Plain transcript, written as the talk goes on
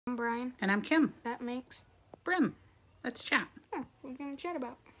I'm Brian. And I'm Kim. That makes Brim. Let's chat. what we're gonna chat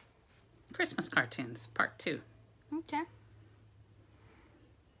about. Christmas cartoons, part 2. Okay.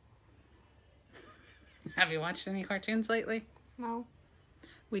 Have you watched any cartoons lately? No.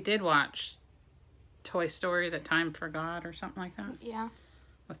 We did watch Toy Story, The Time Forgot, or something like that, Yeah.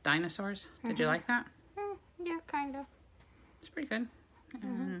 with dinosaurs. Did you like that? Yeah, kind of. It's pretty good.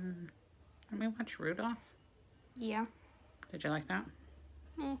 And we watched Rudolph. Yeah. Did you like that?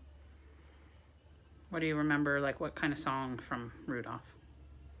 Eh. What do you remember, like, what kind of song from Rudolph?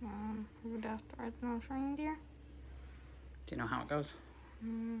 Rudolph the Red-Nosed Reindeer. Do you know how it goes?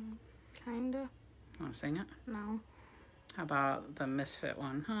 Kinda. Want to sing it? No. How about the Misfit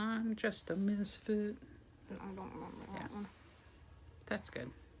one? I'm just a misfit. I don't remember that Yeah. one. That's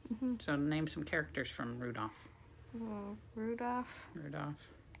good. Mm-hmm. So name some characters from Rudolph. Rudolph. Rudolph.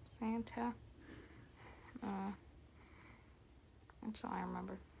 Santa. That's all I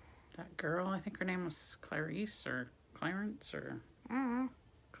remember. That girl, I think her name was Clarice or Clarence or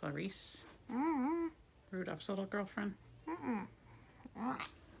Clarice. Rudolph's little girlfriend.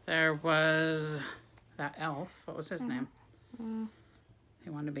 There was that elf. What was his name? He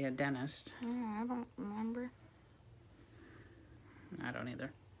wanted to be a dentist. I don't remember. I don't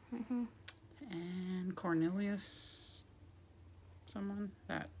either. And Cornelius, someone,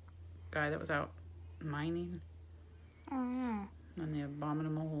 that guy that was out mining, Oh, yeah. and the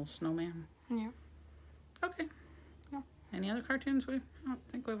abominable snowman. Yeah. Okay. Yeah. Any other cartoons? I don't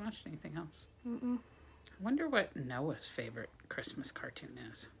think we watched anything else. I wonder what Noah's favorite Christmas cartoon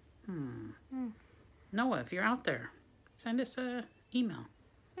is. Noah, if you're out there, send us a email.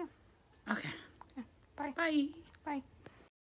 Yeah. Okay. Yeah. Bye. Bye. Bye.